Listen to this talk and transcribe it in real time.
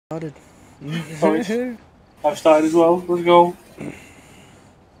Started. I've started as well. Let's go.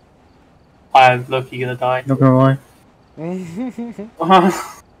 I'm lucky gonna die. Not gonna lie.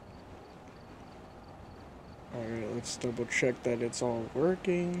 Alright, let's double check that it's all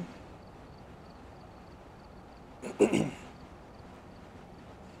working.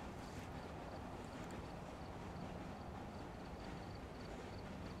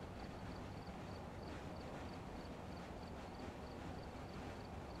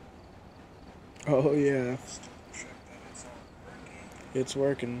 Oh yeah. It's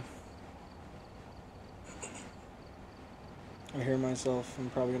working. I hear myself. I'm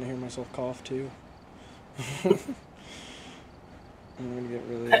probably gonna hear myself cough too. I'm gonna get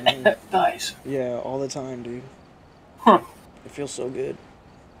really annoyed. Nice. Yeah, all the time, dude. Huh. It feels so good.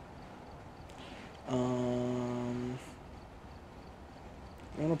 I'm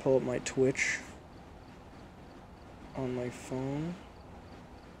gonna pull up my Twitch on my phone.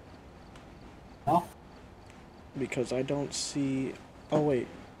 No? Because I don't see... Oh wait,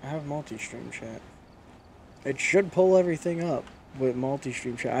 I have multi-stream chat. It should pull everything up with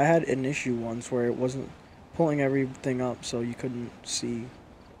multi-stream chat. I had an issue once where it wasn't pulling everything up, so you couldn't see.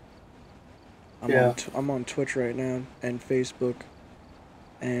 I'm on Twitch right now, and Facebook,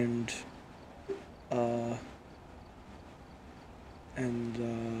 and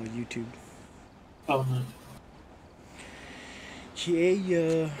YouTube. Oh no. Yeah,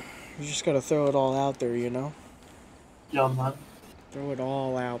 you just gotta throw it all out there, you know? Yeah, man. Throw it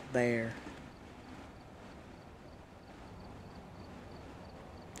all out there.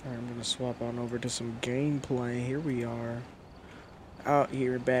 Alright, I'm gonna swap on over to some gameplay. Here we are. Out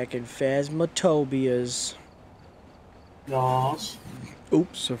here back in Phasmophobias. Yes.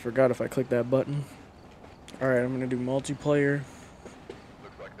 Oops, I forgot if I clicked that button. Alright, I'm gonna do multiplayer.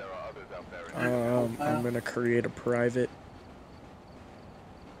 Looks like there are others out there. I'm gonna create a private.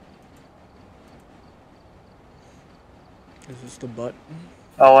 Is this the button?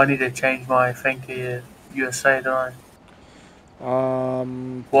 Oh, I need to change my thing to USA, don't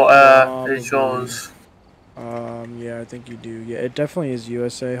I? What is yours? Yeah, I think you do. Yeah, it definitely is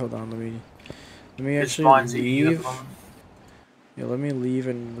USA. Hold on, let me actually Mine's leave. Yeah, let me leave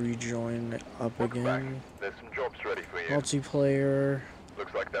and rejoin up again. There's some jobs ready for you. Multiplayer.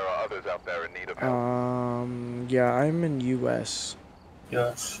 Looks like there are others out there in need of help. Yeah, I'm in US.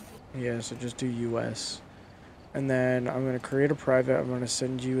 Yes. Yeah, so just do US. And then I'm gonna create a private. I'm gonna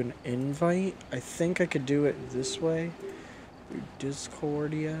send you an invite. I think I could do it this way. Through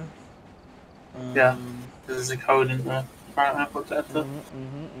Discordia. Yeah. There's a code in there. Apparently I put that there.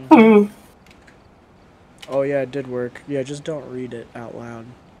 Oh yeah, it did work. Yeah, just don't read it out loud.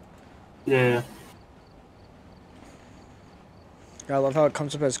 Yeah. I love how it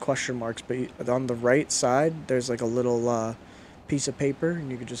comes up as question marks, but on the right side, there's like a little piece of paper,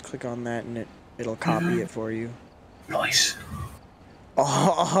 and you can just click on that, and it'll copy it for you. Nice.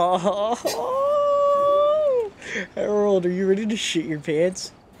 Oh, Harold, are you ready to shit your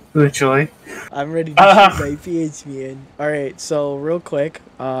pants? Literally. I'm ready to shit my pants, man. Alright, so real quick,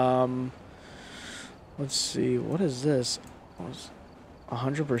 let's see, what is this?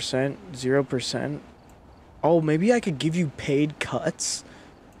 100%? 0%? Oh, maybe I could give you paid cuts?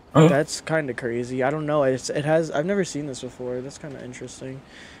 That's kind of crazy. I don't know. I've never seen this before. That's kind of interesting.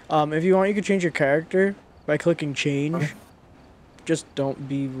 If you want, you could change your character by clicking change. Just don't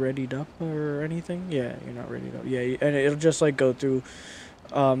be readied up or anything. Yeah, you're not readied up. Yeah, and it'll just like go through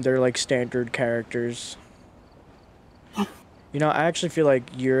their like standard characters. You know, I actually feel like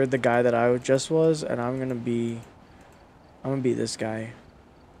you're the guy that I just was, and I'm gonna be this guy.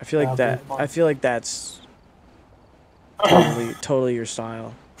 I feel like I feel like that's totally your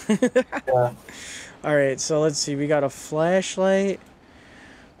style. Yeah. Alright, so let's see. We got a flashlight.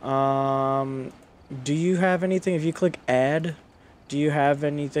 Do you have anything? If you click add, do you have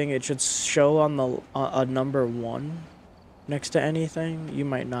anything? It should show on the a number 1 next to anything. You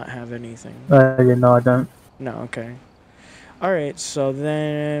might not have anything. Yeah, no, I don't. No, okay. Alright, so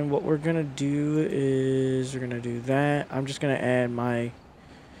then what we're gonna do is we're gonna do that. I'm just gonna add my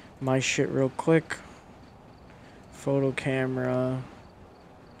shit real quick. Photo camera.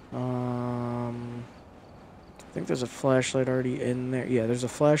 I think there's a flashlight already in there. Yeah, there's a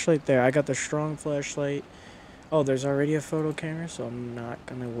flashlight there. I got the strong flashlight. Oh, there's already a photo camera, so I'm not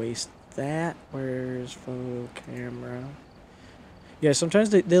gonna waste that. Where's photo camera? Yeah, sometimes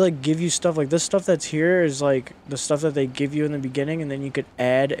they like give you stuff like this. Stuff that's here is like the stuff that they give you in the beginning, and then you could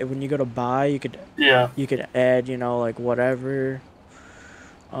add when you go to buy. You could add, you know, like whatever.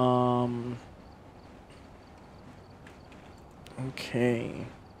 Okay.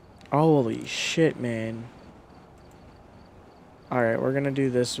 Holy shit, man. Alright, we're gonna do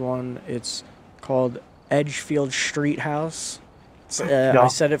this one. It's called Edgefield Street House. I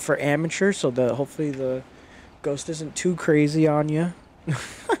set it for amateur so that hopefully the ghost isn't too crazy on you.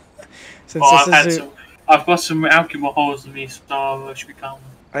 Since I've got some alcohol holes in me, so I should be calm.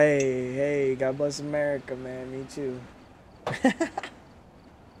 Hey, God bless America, man. Me too.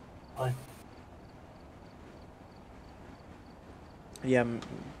 Bye. Yeah,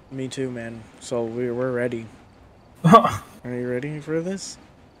 me too, man. So we're ready. Are you ready for this?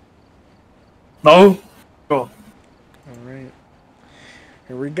 No. Go. All right.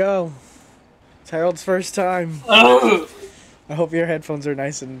 Here we go. It's Harold's first time. I hope your headphones are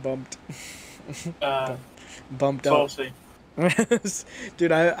nice and bumped. Bumped up.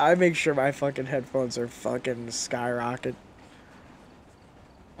 Dude, I make sure my fucking headphones are fucking skyrocket.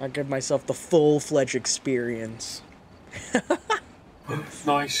 I give myself the full-fledged experience.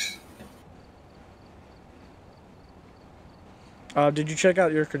 Nice. Did you check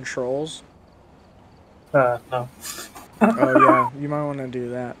out your controls? No. Oh yeah, you might want to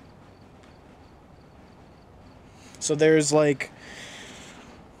do that. So there's like,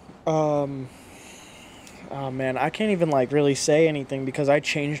 oh man, I can't even like really say anything because I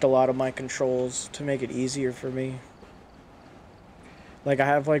changed a lot of my controls to make it easier for me. Like I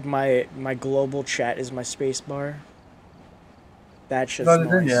have like my global chat is my space bar. That shit's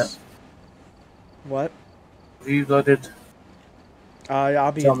nice. Yet? What? Have you loaded?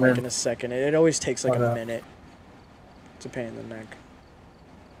 I'll be in like in a second. It always takes like a minute. It's a pain in the neck.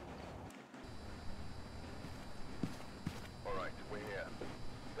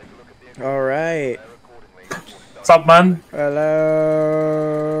 All right. What's up, man? Hello.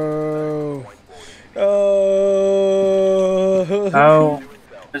 Oh. How?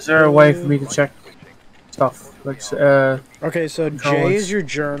 Is there a way for me to check stuff? Like, okay, so J is your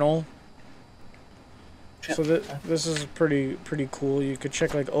journal. So this is pretty cool. You could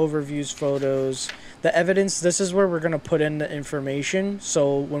check like overviews, photos, the evidence. This is where we're gonna put in the information.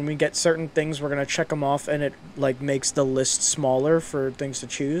 So when we get certain things, we're gonna check them off, and it like makes the list smaller for things to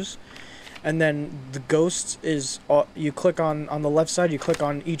choose. And then the ghost is you click on the left side. You click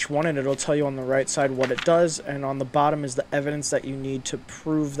on each one, and it'll tell you on the right side what it does. And on the bottom is the evidence that you need to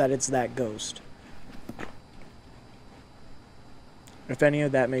prove that it's that ghost. If any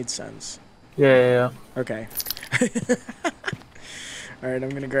of that made sense. Yeah. Okay. Alright, I'm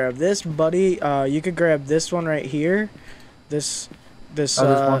gonna grab this, buddy. You could grab this one right here. This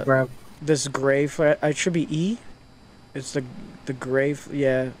gray it should be E. It's the gray,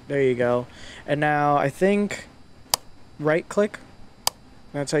 yeah, there you go. And now I think right click.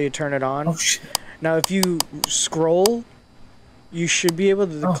 That's how you turn it on. Oh shit. Now if you scroll, you should be able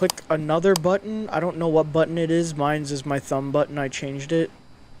to click another button. I don't know what button it is. Mine's is my thumb button. I changed it.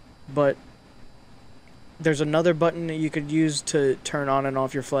 But there's another button that you could use to turn on and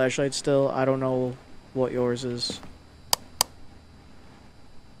off your flashlight still. I don't know what yours is.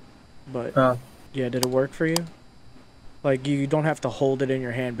 But, yeah, did it work for you? Like, you don't have to hold it in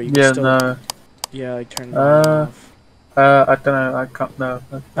your hand, but you can still... No. Yeah, like, turn it on and off. I don't know. I can't, no.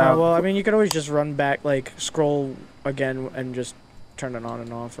 Well, I mean, you could always just run back, like, scroll again and just turn it on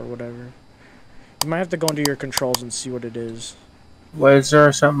and off or whatever. You might have to go into your controls and see what it is. Well, is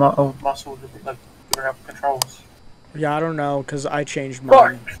there some muscle that, like, figure out controls? Yeah, I don't know, because I changed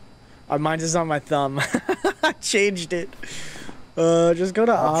mine. Mine is on my thumb. I changed it. Just go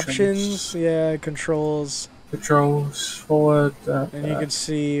to options. Yeah, controls. Controls, forward. And you can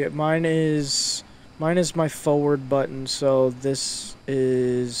see mine is my forward button. So this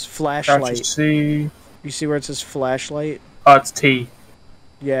is flashlight. C. You see where it says flashlight? Oh, it's T.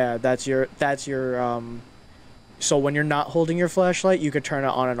 Yeah, that's your so when you're not holding your flashlight, you could turn it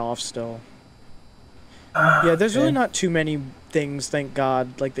on and off still. Yeah, there's really not too many things, thank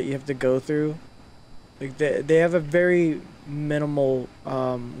God, like that you have to go through. Like they have a very minimal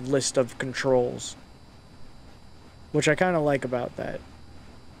list of controls, which I kind of like about that.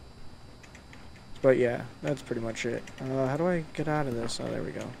 But yeah, that's pretty much it. How do I get out of this? Oh, there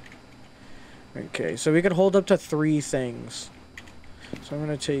we go. Okay, so we could hold up to 3 things. So I'm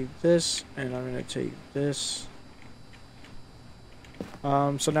going to take this, and I'm going to take this.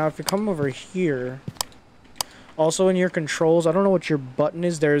 So now if you come over here, also in your controls, I don't know what your button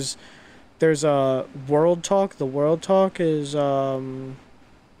is. There's a World Talk. The World Talk is,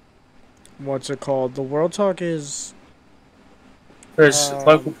 what's it called? The World Talk is... There's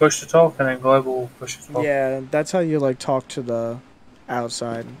local push to talk and then global push to talk. Yeah, that's how you, like, talk to the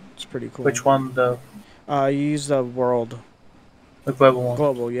outside. It's pretty cool. Which one, though? You use the world. The global one.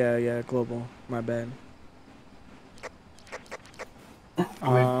 Global, yeah, global. My bad.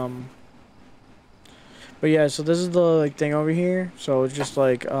 But yeah, so this is the like thing over here. So it's just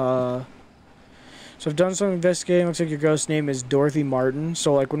like so I've done some investigating. Looks like your ghost name is Dorothy Martin.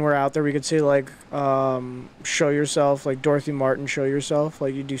 So like when we're out there, we could say like show yourself, like Dorothy Martin, show yourself.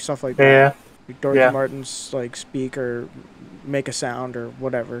 Like you do stuff like that. Like Dorothy Martin's like speak or make a sound or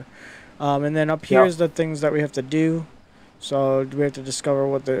whatever. And then up here is the things that we have to do. So we have to discover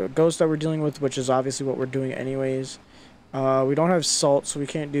what the ghost that we're dealing with, which is obviously what we're doing anyways. We don't have salt, so we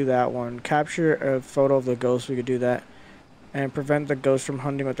can't do that one. Capture a photo of the ghost, we could do that. And prevent the ghost from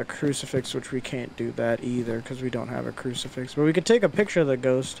hunting with a crucifix, which we can't do that either because we don't have a crucifix. But we could take a picture of the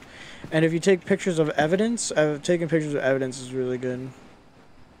ghost. And if you take pictures of evidence, taking pictures of evidence is really good.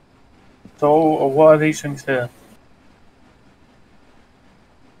 So what are these things here?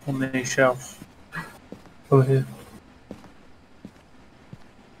 On the shelf. Over here.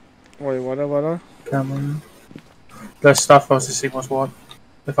 Wait, what? Camera. The stuff I was to see what's what.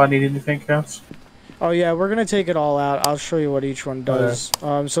 If I need anything else. Oh yeah, we're gonna take it all out. I'll show you what each one does.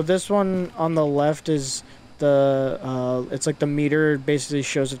 Okay. So this one on the left is the it's like the meter basically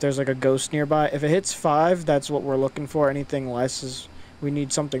shows if there's like a ghost nearby. If it hits 5, that's what we're looking for. Anything less is we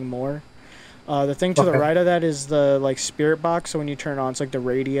need something more. The thing to the right of that is the like spirit box. So when you turn on, it's like the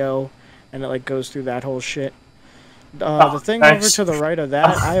radio, and it like goes through that whole shit. The thing over to the right of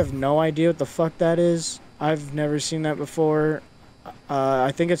that, I have no idea what the fuck that is. I've never seen that before.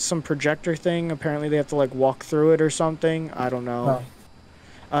 I think it's some projector thing. Apparently they have to like walk through it or something. I don't know.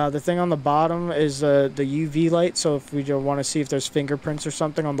 The thing on the bottom is the UV light. So if we want to see if there's fingerprints or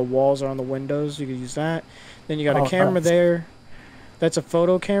something on the walls or on the windows, you can use that. Then you got a camera there. That's a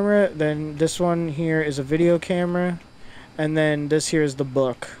photo camera. Then this one here is a video camera. And then this here is the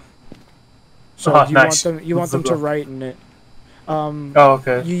book. So you want them to write in it.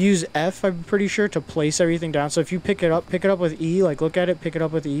 Okay. You use F, I'm pretty sure, to place everything down. So if you pick it up with E, like look at it, pick it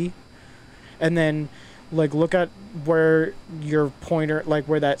up with E, and then like look at where your pointer, like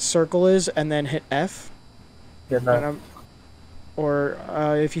where that circle is, and then hit F. Yeah, no. Or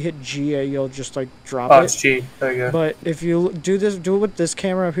if you hit G, you'll just like drop it. Oh, it's G. There you go. But if you do it with this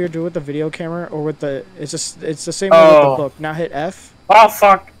camera up here, do it with the video camera, or with the it's the same way with the book. Now hit F. Oh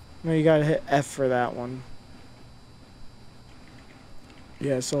fuck. No, you gotta hit F for that one.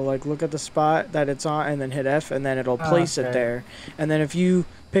 Yeah, so like look at the spot that it's on and then hit F and then it'll place it there. And then if you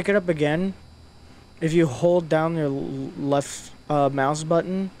pick it up again, if you hold down your left mouse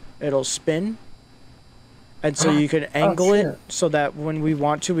button, it'll spin. And so you can angle it so that when we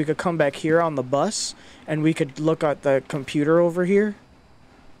want to, we could come back here on the bus and we could look at the computer over here.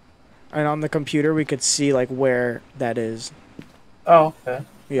 And on the computer, we could see like where that is. Oh, okay.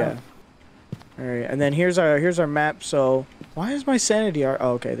 Yeah. All right, and then here's our map. So why is my sanity? Oh,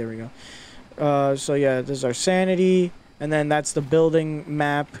 okay, there we go. So yeah, this is our sanity, and then that's the building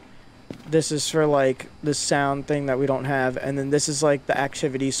map. This is for like the sound thing that we don't have, and then this is like the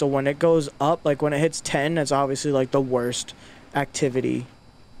activity. So when it goes up, like when it hits 10, that's obviously like the worst activity.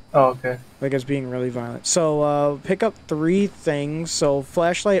 Oh, okay. Like it's being really violent. So pick up 3 things. So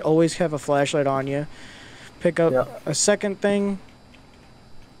flashlight, always have a flashlight on you. Pick up a second thing.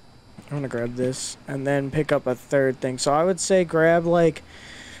 I'm gonna grab this and then pick up a third thing. So I would say grab like,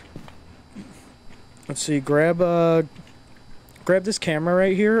 let's see, grab this camera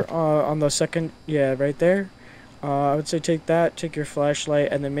right here on the second, yeah, right there. I would say take that, take your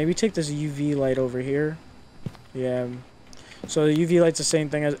flashlight, and then maybe take this UV light over here. Yeah. So the UV light's the same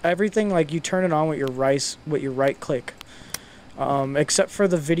thing as everything. Like you turn it on with your right click, except for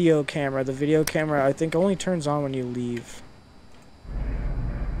the video camera. The video camera I think only turns on when you leave.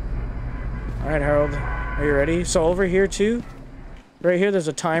 Alright, Harold, are you ready? So over here too, right here there's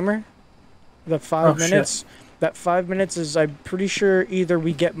a timer. The 5 minutes. Shit. That 5 minutes is, I'm pretty sure, either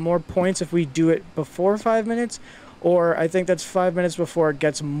we get more points if we do it before 5 minutes, or I think that's 5 minutes before it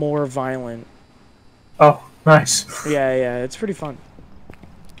gets more violent. Oh, nice. Yeah, it's pretty fun.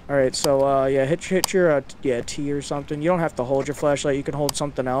 Alright, so yeah, hit your T or something. You don't have to hold your flashlight, you can hold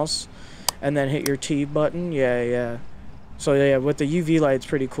something else, and then hit your T button. Yeah. So yeah, with the UV light, it's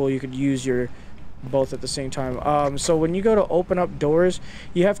pretty cool. You could use your both at the same time. So when you go to open up doors,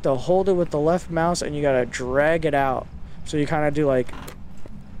 you have to hold it with the left mouse and you gotta drag it out. So you kind of do like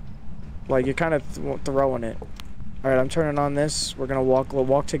you're kind of throwing it. All right, I'm turning on this. We're gonna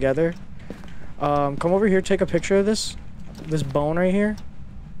walk together. Come over here, take a picture of this bone right here.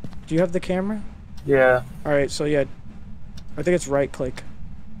 Do you have the camera? Yeah. All right, so yeah, I think it's right click.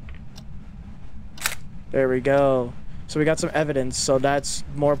 There we go. So we got some evidence, so that's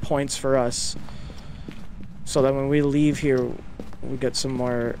more points for us. So that when we leave here, we get some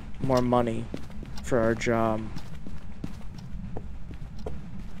more money for our job.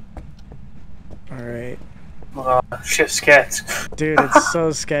 All right. shit, scared. Dude, it's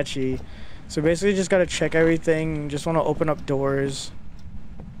so sketchy. So basically, just gotta check everything. Just want to open up doors.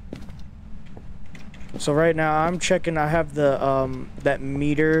 So right now, I'm checking. I have the that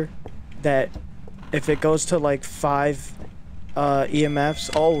meter that if it goes to like 5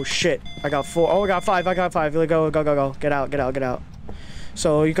 EMFs. Oh shit! I got 4. Oh, I got 5. I got 5. Go. Get out.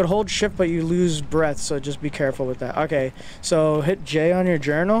 So you could hold shift, but you lose breath. So just be careful with that. Okay. So hit J on your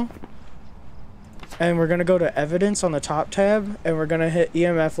journal. And we're gonna go to evidence on the top tab, and we're gonna hit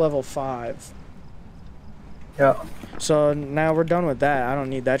EMF level 5. Yeah. So now we're done with that. I don't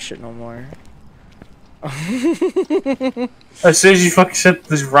need that shit no more. As soon as you fucking said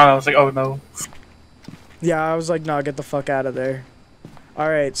this run, I was like, oh no. Yeah, I was like, nah, get the fuck out of there.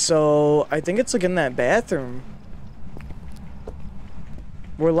 Alright, so I think it's like in that bathroom.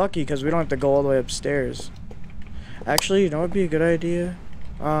 We're lucky because we don't have to go all the way upstairs. Actually, you know what would be a good idea?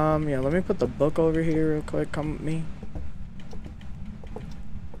 Yeah, let me put the book over here real quick. Come with me.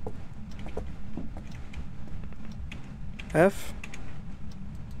 F?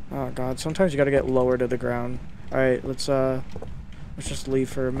 Oh god, sometimes you gotta get lower to the ground. Alright, let's just leave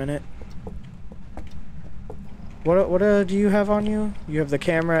for a minute. What do you have on you? You have the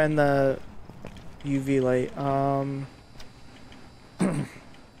camera and the UV light.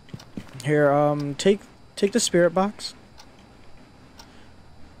 Here, take the spirit box.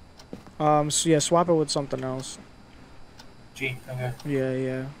 So yeah, swap it with something else. G, okay.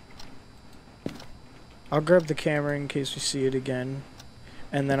 Yeah. I'll grab the camera in case we see it again.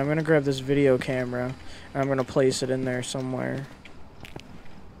 And then I'm gonna grab this video camera, and I'm gonna place it in there somewhere.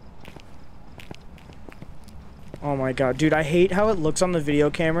 Oh my god, dude, I hate how it looks on the video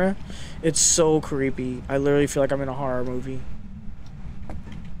camera. It's so creepy. I literally feel like I'm in a horror movie.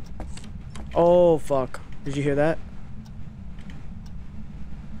 Oh, fuck. Did you hear that?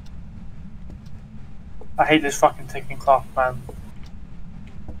 I hate this fucking ticking clock, man.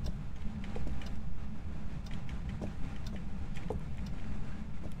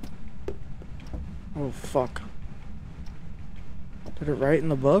 Oh, fuck. Did it write in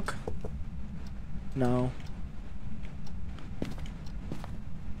the book? No.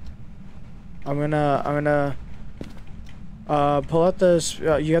 I'm gonna pull out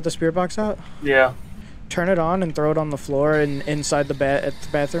the, you got the spirit box out? Yeah. Turn it on and throw it on the floor and inside the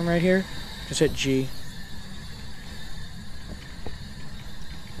bathroom right here. Just hit G.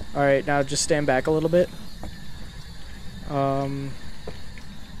 Alright, now just stand back a little bit.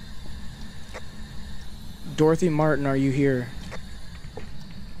 Dorothy Martin, are you here?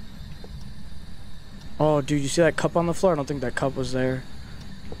 Oh, dude, you see that cup on the floor? I don't think that cup was there.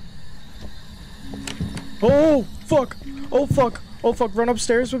 Oh, fuck! Oh, fuck! Oh, fuck, run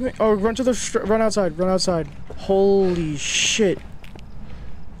upstairs with me. Oh, run to the... run outside. Holy shit.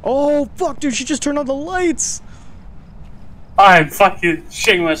 Oh, fuck, dude, she just turned on the lights! I'm fucking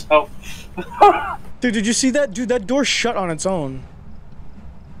shitting myself. Dude, did you see that? Dude, that door shut on its own.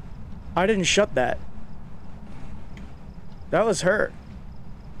 I didn't shut that. That was her.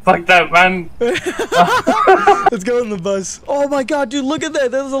 Fuck that, man. Let's go in the bus. Oh my god, dude, look at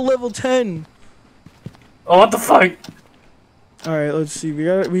that. That was a level 10. Oh, what the fuck? Alright, let's see.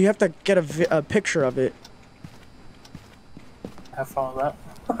 We have to get a picture of it. Have fun with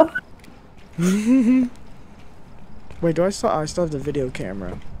that. Wait, I still have the video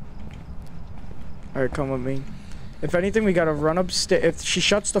camera. Alright, come with me. If anything, we gotta run upstairs. If she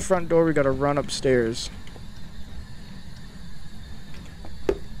shuts the front door, we gotta run upstairs.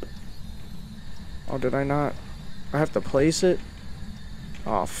 Oh, did I not? I have to place it?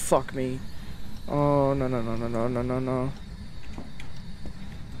 Oh, fuck me. Oh, no.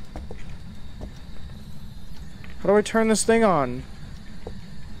 How do I turn this thing on?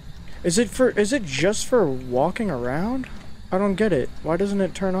 Is it just for walking around? I don't get it. Why doesn't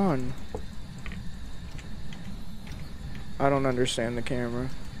it turn on? I don't understand the camera.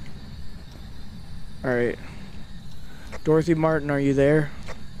 Alright. Dorothy Martin, are you there?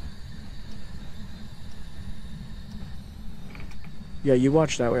 Yeah, you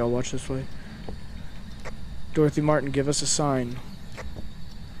watch that way, I'll watch this way. Dorothy Martin, give us a sign.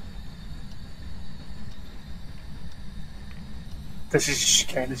 This is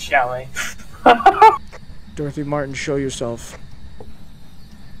scaring the chalet. Dorothy Martin, show yourself.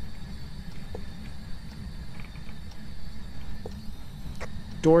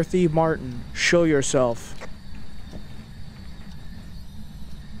 Dorothy Martin, show yourself.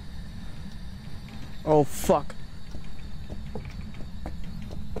 Oh, fuck.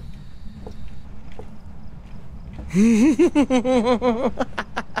 As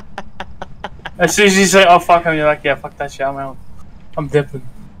soon as you say, oh fuck him, you're like, yeah, fuck that shit, I'm out. I'm dipping.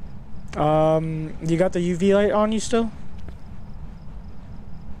 You got the UV light on you still?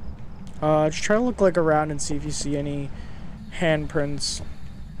 Just try to look like around and see if you see any handprints,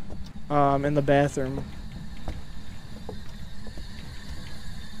 in the bathroom.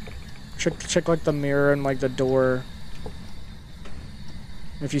 Check like the mirror and like the door.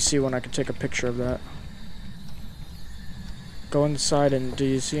 If you see one, I can take a picture of that. Go inside and do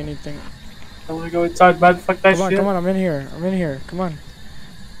you see anything? I wanna go inside, man. Fuck that shit. Come on, I'm in here. I'm in here. Come on.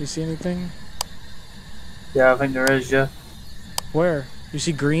 You see anything? Yeah, I think there is, yeah. Where? You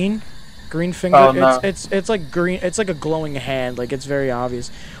see green? Green finger? Oh, no. It's like green. It's like a glowing hand. Like, it's very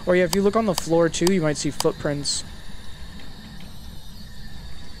obvious. Or yeah, if you look on the floor too, you might see footprints.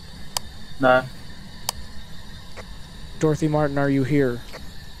 No. Dorothy Martin, are you here?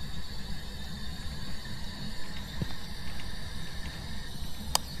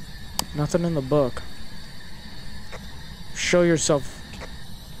 Nothing in the book. Show yourself.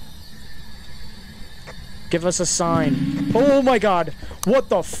 Give us a sign. Oh my god! What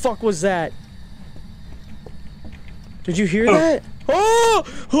the fuck was that? Did you hear that? Oh!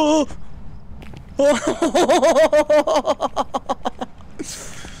 Oh!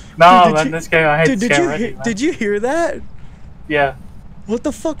 No, man, this game, I hate this game already, man. Did you hear that? Yeah. What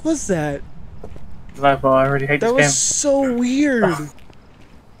the fuck was that? No, but I already hate this game. That was so weird.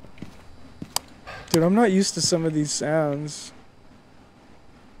 Dude, I'm not used to some of these sounds.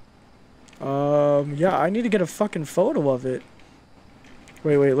 Yeah, I need to get a fucking photo of it.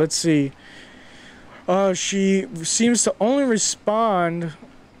 Wait, let's see. She seems to only respond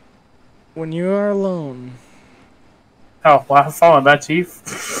when you are alone. Oh, wow, I'm following that, Chief.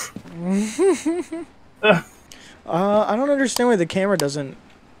 I don't understand why the camera doesn't...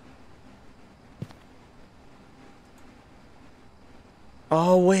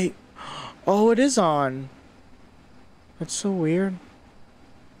 Oh, wait. Oh, it is on. That's so weird.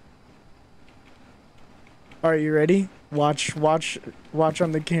 Alright, you ready? Watch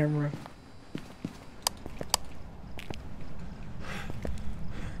on the camera.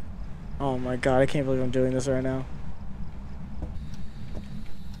 Oh my god, I can't believe I'm doing this right now.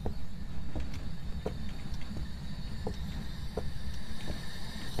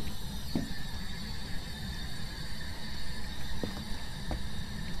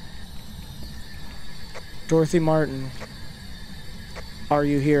 Dorothy Martin, are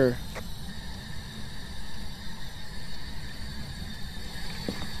you here?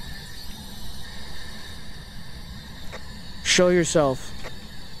 Show yourself.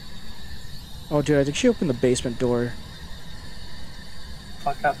 Oh, dude, I think she opened the basement door.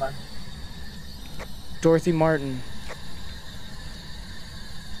 Fuck up, man. Dorothy Martin.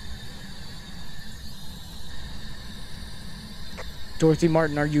 Dorothy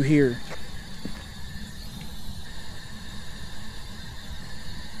Martin, are you here?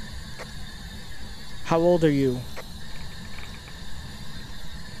 How old are you?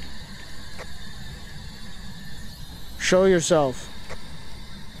 Show yourself.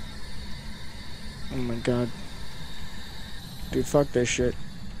 Oh my god. Dude, fuck this shit.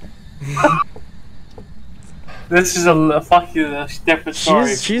 This is a fuck you, a different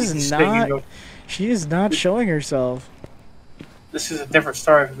story. She is not showing herself. This is a different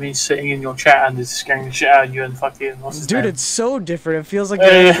story for me sitting in your chat and just scaring the shit out of you and fucking what's his name? Dude, it's so different. It feels like you're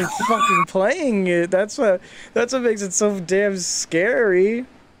actually fucking playing it. That's what makes it so damn scary.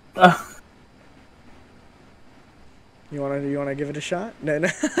 You wanna give it a shot? No. No,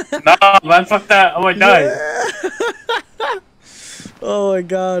 man, fuck that. I might die. Yeah. Oh my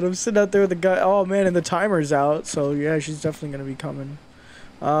god, I'm sitting out there with the guy. Oh man, and the timer's out, so yeah, she's definitely gonna be coming.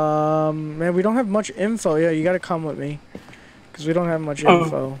 Man, we don't have much info. Yeah, you gotta come with me, cause we don't have much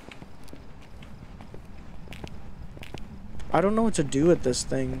info. I don't know what to do with this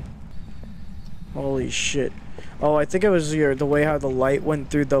thing. Holy shit. Oh, I think it was the way how the light went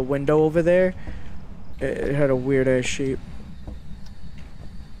through the window over there. It had a weird ass shape.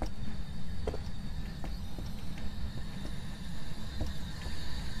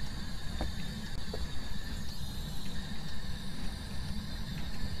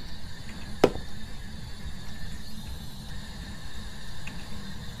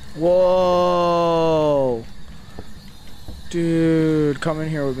 Whoa! Dude, come in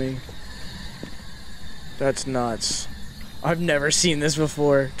here with me. That's nuts. I've never seen this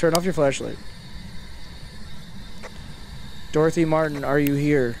before. Turn off your flashlight. Dorothy Martin, are you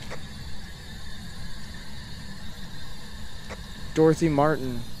here? Dorothy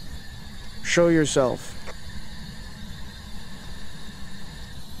Martin, show yourself.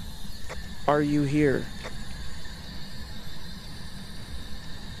 Are you here?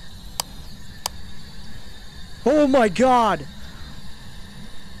 Oh my god!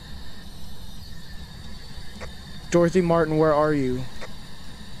 Dorothy Martin, where are you?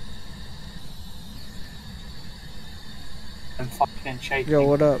 I'm fucking shaking. Yo,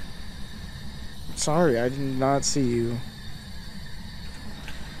 what up? Sorry, I did not see you.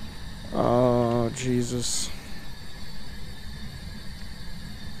 Oh, Jesus.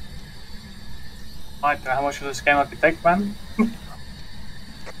 I don't know how much of this game I could take, man.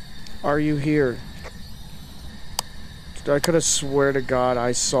 Are you here? I could have swear to God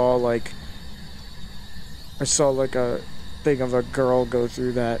I saw like a thing of a girl go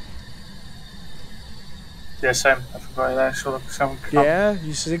through that. Yeah, same. I forgot that. Sure, someone come. Yeah,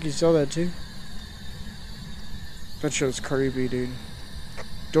 you think you saw that too? That show's creepy, dude.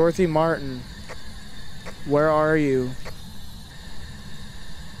 Dorothy Martin, where are you?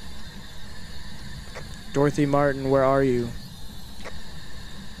 Dorothy Martin, where are you?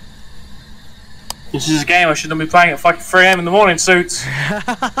 This is a game I shouldn't be playing at fucking 3 AM in the morning, suits.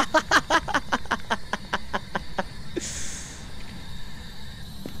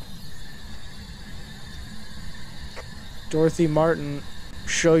 Dorothy Martin,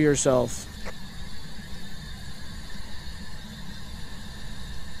 show yourself.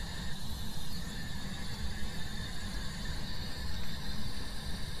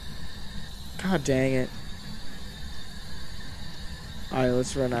 God dang it. Alright,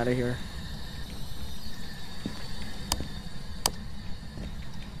 let's run out of here.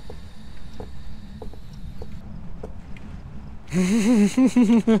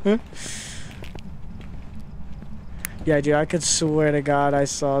 Yeah, dude, I could swear to God I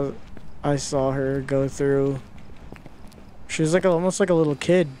saw her go through. She was like almost like a little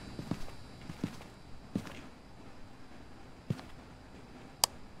kid.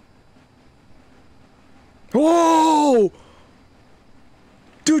 Whoa!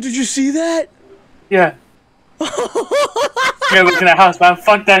 Dude, did you see that? Yeah. Yeah, looking at house, man.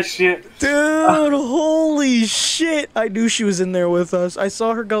 Fuck that shit. Dude, holy shit. I knew she was in there with us. I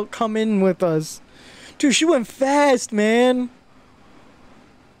saw her come in with us. Dude, she went fast, man.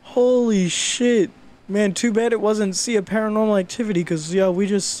 Holy shit. Man, too bad it wasn't See a Paranormal Activity, because, yeah, we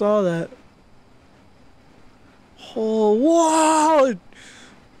just saw that. Oh, whoa!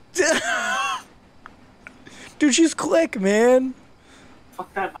 Dude, she's quick, man.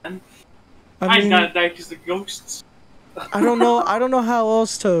 Fuck that, man. I mean, got that because the ghosts. I don't know how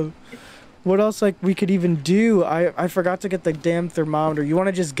else to... What else, like, we could even do? I forgot to get the damn thermometer. You want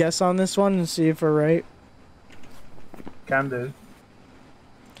to just guess on this one and see if we're right? Can do.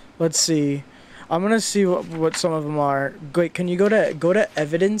 Let's see. I'm gonna see what some of them are. Wait, can you go to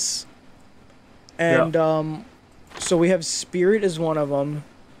evidence? And so we have spirit as one of them.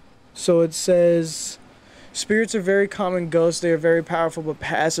 So it says spirits are very common ghosts. They are very powerful but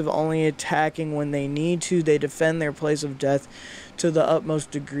passive, only attacking when they need to. They defend their place of death to the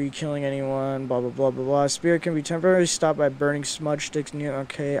utmost degree, killing anyone. Blah blah blah blah blah. Spirit can be temporarily stopped by burning smudge sticks near.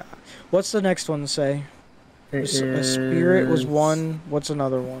 Okay, what's the next one say? A spirit was one. What's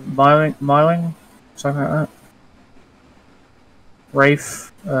another one? Myling? Something like that.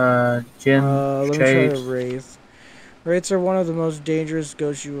 Wraith, Jinn, Let me Shade. try a Wraith. Wraiths are one of the most dangerous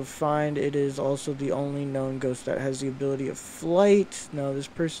ghosts you will find. It is also the only known ghost that has the ability of flight. No,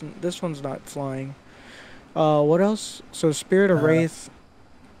 this one's not flying. What else? So spirit of Wraith.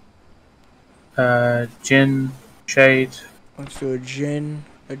 Jinn, Shade. Let's do a Jinn.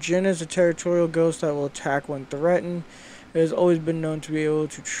 A Jinn is a territorial ghost that will attack when threatened. It has always been known to be able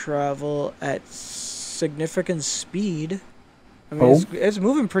to travel at significant speed. I mean, it's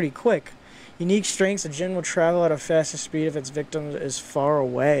moving pretty quick. Unique strengths, a Jinn will travel at a faster speed if its victim is far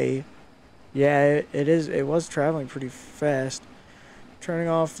away. Yeah, it was traveling pretty fast. Turning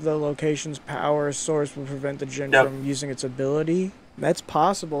off the location's power source will prevent the Jinn from using its ability. That's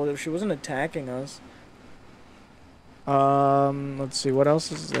possible if she wasn't attacking us. Let's see, what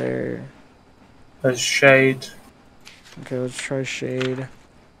else is there? There's Shade. Okay, let's try Shade.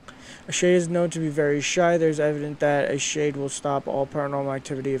 A Shade is known to be very shy. There's evidence that a Shade will stop all paranormal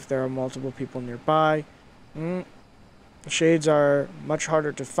activity if there are multiple people nearby. Shades are much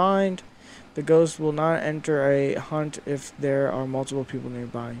harder to find. The ghost will not enter a hunt if there are multiple people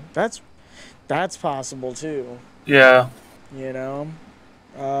nearby. That's possible too. Yeah. You know?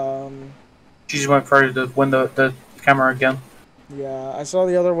 She just went for the window, the camera again. Yeah, I saw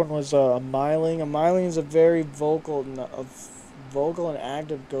the other one was a Myling. A Myling is a very vocal and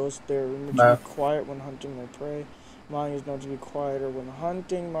active ghost. They're rumored to be quiet when hunting their prey. Myling is known to be quieter when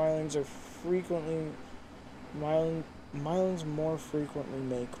hunting. Mylings more frequently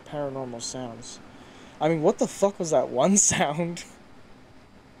make paranormal sounds. I mean, what the fuck was that one sound?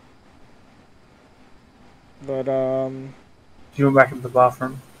 But You went back into the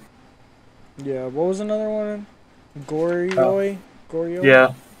bathroom. yeah, what was another one? Goryo? Goryo?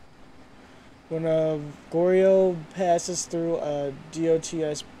 Yeah. When a Goryo passes through a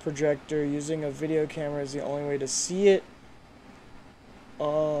DOTS projector, using a video camera is the only way to see it.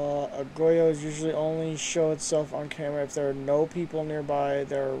 A Goryo is usually only show itself on camera if there are no people nearby.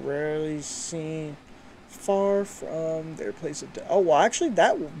 They are rarely seen far from their place of death. Oh, well, actually,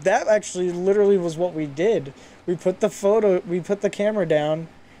 that actually literally was what we did. We put the camera down,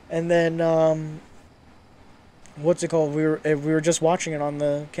 and then what's it called? We were just watching it on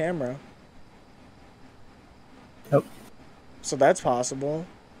the camera. Yep. So that's possible.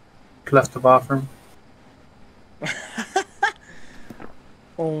 Left the bathroom.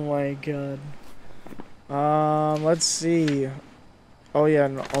 Oh my god. Let's see. Oh yeah,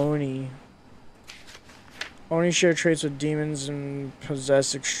 an Oni. Oni share traits with demons and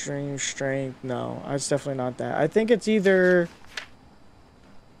possess extreme strength. No, that's definitely not that. I think it's either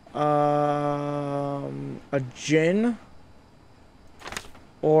a Jinn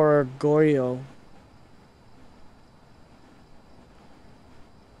or a Goryo.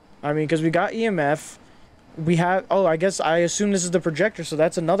 I mean, because we got EMF. We have... Oh, I assume this is the projector, so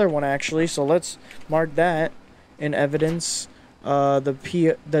that's another one, actually. So let's mark that in evidence.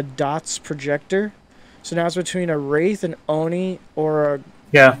 The DOTS projector. So now it's between a Wraith, an Oni, or a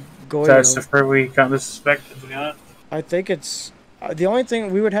Goyo. That's the first we got this suspected, to be honest. I think it's... the only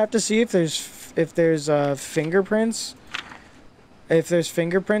thing we would have to see if there's fingerprints. If there's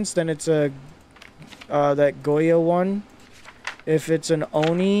fingerprints, then it's a that Goyo one. If it's an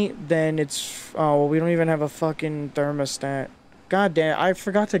Oni, then it's... Oh, well, we don't even have a fucking thermostat. God damn, I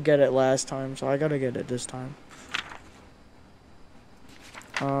forgot to get it last time, so I gotta get it this time.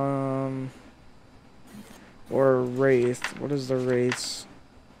 Or Wraith. What is the Wraiths?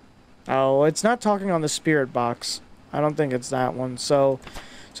 Oh, it's not talking on the spirit box. I don't think it's that one. So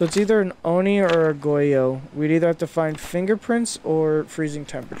it's either an Oni or a Goyo. We'd either have to find fingerprints or freezing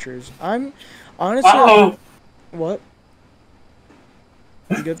temperatures. I'm honestly... Uh-oh! What?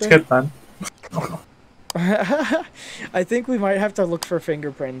 You get It's there? good, man. I think we might have to look for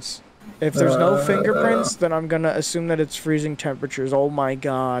fingerprints. If there's no fingerprints, then I'm gonna assume that it's freezing temperatures. Oh my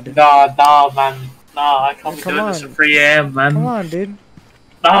god. Nah, man. Nah, I can't be doing this at 3 AM, man. Come on, dude.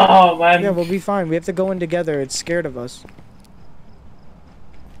 No, man. Yeah, we'll be fine. We have to go in together. It's scared of us.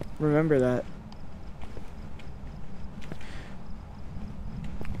 Remember that.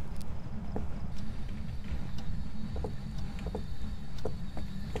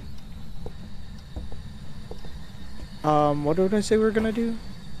 What did I say we were gonna do?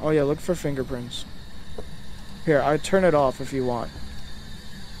 Oh yeah, look for fingerprints. Here, I turn it off if you want.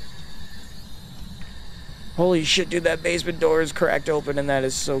 Holy shit, dude, that basement door is cracked open and that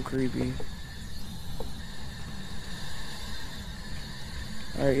is so creepy.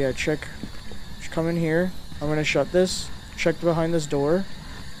 Alright, yeah, check. Just come in here. I'm gonna shut this. Check behind this door.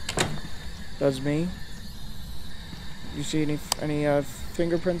 That's me. You see any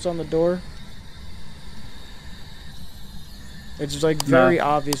fingerprints on the door? It's like very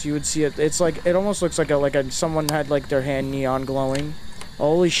obvious. You would see it. It's like it almost looks like someone had like their hand neon glowing.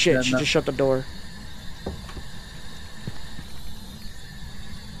 Holy shit! Yeah, she just shut the door.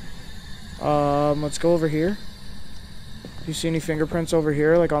 Let's go over here. Do you see any fingerprints over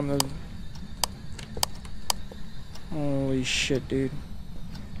here, like on the? Holy shit, dude!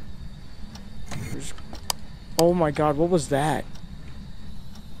 Oh my god, what was that?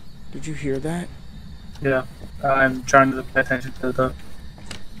 Did you hear that? Yeah, I'm trying to pay attention to the...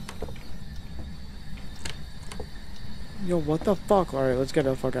 Yo, what the fuck? Alright, let's get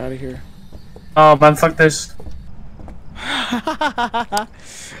the fuck out of here. Oh man, fuck this.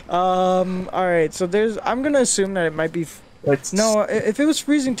 Alright, so I'm gonna assume that it might be... No, if it was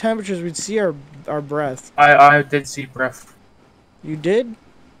freezing temperatures, we'd see our breath. I did see breath. You did?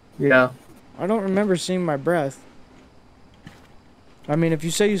 Yeah. I don't remember seeing my breath. I mean, if you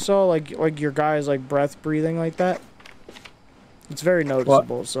say you saw like your guy's like breath breathing like that, it's very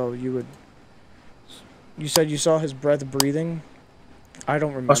noticeable. What? So you said you saw his breath breathing. I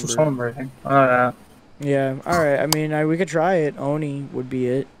don't remember. That's someone breathing. I know that. Yeah. All right. I mean, we could try it. Oni would be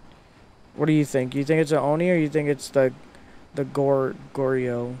it. What do you think? You think it's an Oni or you think it's the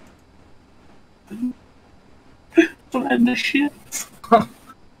Goryo? What the shit?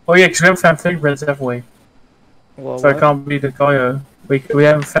 Oh yeah, because we haven't found fingerprints, have we? Well, so what? It can't be the Goyo. We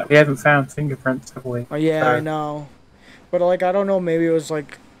haven't found fingerprints, have we? Oh yeah, I know. But like I don't know, maybe it was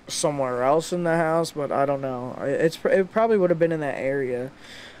like somewhere else in the house, but I don't know. It probably would have been in that area.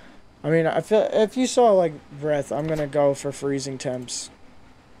 I mean, I feel if you saw like breath, I'm gonna go for freezing temps.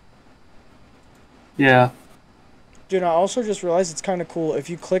 Yeah. Dude, I also just realized it's kind of cool. If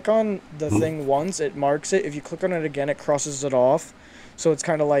you click on the thing once, it marks it. If you click on it again, it crosses it off. So it's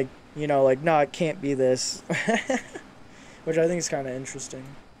kind of like, you know, like, no, it can't be this. Which I think is kind of interesting.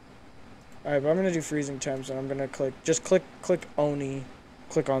 Alright, but I'm going to do freezing temps, and I'm going to click Oni.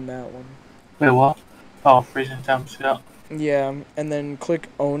 Click on that one. Wait, what? Oh, freezing temps, yeah. Yeah, and then click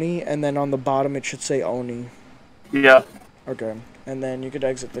Oni, and then on the bottom it should say Oni. Yeah. Okay, and then you could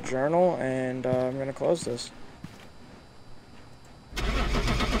exit the journal, and I'm going to close this.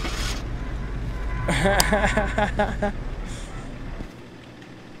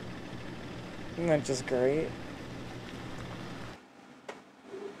 Isn't that just great?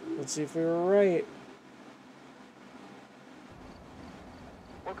 Let's see if we were right.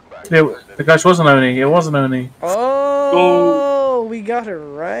 The ghost wasn't Oni. It wasn't Oni. Oh, we got it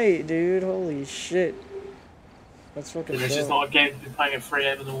right, dude. Holy shit. That's fucking This is dope. not a game we've been playing at 3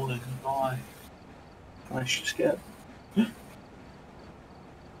 AM in the morning. Why? I should skip.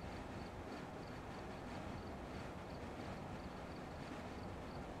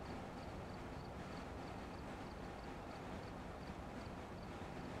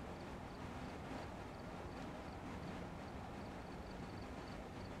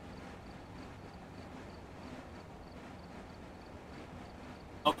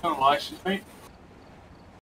 Not gonna lie, she's mate.